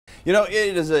You know,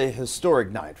 it is a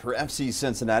historic night for FC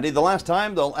Cincinnati, the last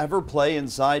time they'll ever play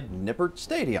inside Nippert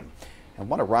Stadium. And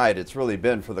what a ride it's really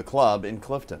been for the club in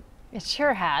Clifton. It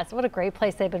sure has. What a great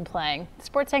place they've been playing.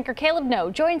 Sports anchor Caleb No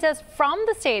joins us from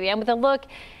the stadium with a look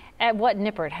at what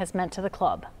Nippert has meant to the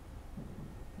club.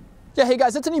 Yeah, hey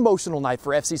guys, it's an emotional night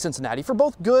for FC Cincinnati for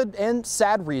both good and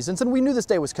sad reasons, and we knew this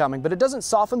day was coming, but it doesn't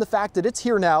soften the fact that it's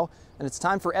here now, and it's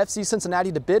time for FC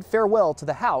Cincinnati to bid farewell to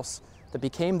the house that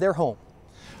became their home.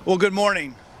 Well, good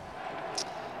morning.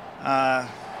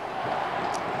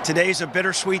 Today's a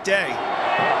bittersweet day.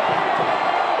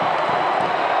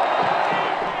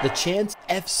 The chants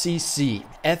FCC,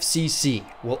 FCC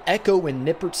will echo in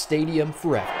Nippert Stadium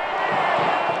forever.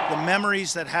 The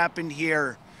memories that happened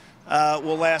here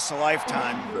will last a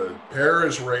lifetime. The hair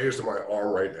is raised on my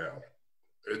arm right now.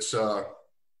 It's I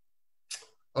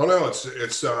don't know.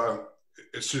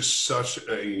 It's just such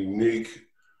a unique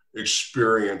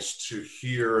experience to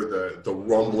hear the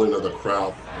rumbling of the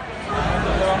crowd.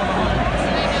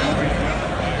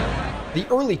 The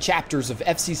early chapters of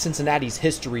FC Cincinnati's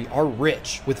history are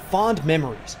rich with fond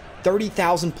memories,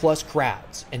 30,000 plus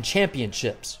crowds, and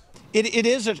championships. It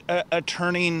is a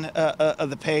turning of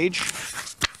the page.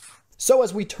 So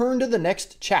as we turn to the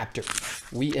next chapter,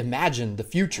 we imagine the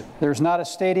future. There's not a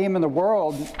stadium in the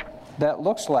world that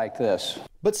looks like this.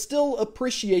 But still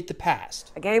appreciate the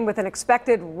past. A game with an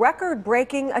expected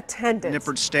record-breaking attendance.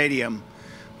 Nippert Stadium,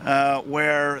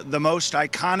 where the most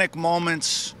iconic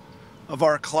moments of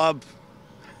our club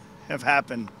have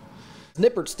happened.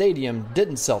 Nippert Stadium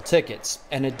didn't sell tickets,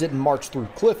 and it didn't march through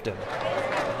Clifton.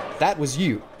 That was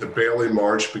you. The Bailey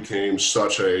March became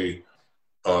such a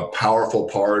powerful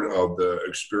part of the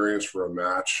experience for a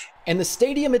match. And the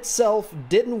stadium itself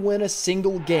didn't win a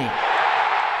single game,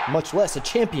 much less a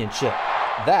championship.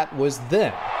 That was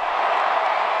then.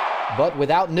 But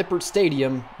without Nippert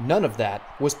Stadium, none of that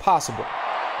was possible.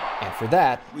 And for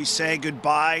that, we say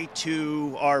goodbye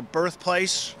to our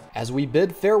birthplace. As we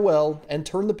bid farewell and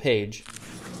turn the page,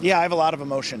 yeah, I have a lot of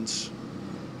emotions.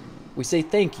 We say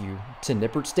thank you to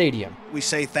Nippert Stadium. We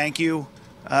say thank you,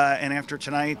 and after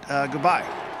tonight, goodbye.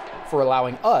 For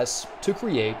allowing us to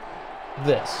create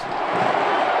this.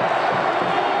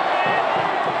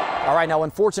 All right, now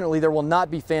unfortunately there will not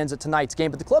be fans at tonight's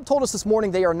game, but the club told us this morning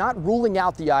they are not ruling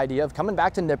out the idea of coming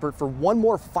back to Nippert for one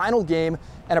more final game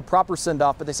and a proper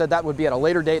send-off, but they said that would be at a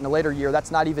later date in a later year.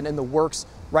 That's not even in the works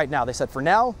right now. They said for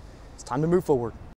now, it's time to move forward.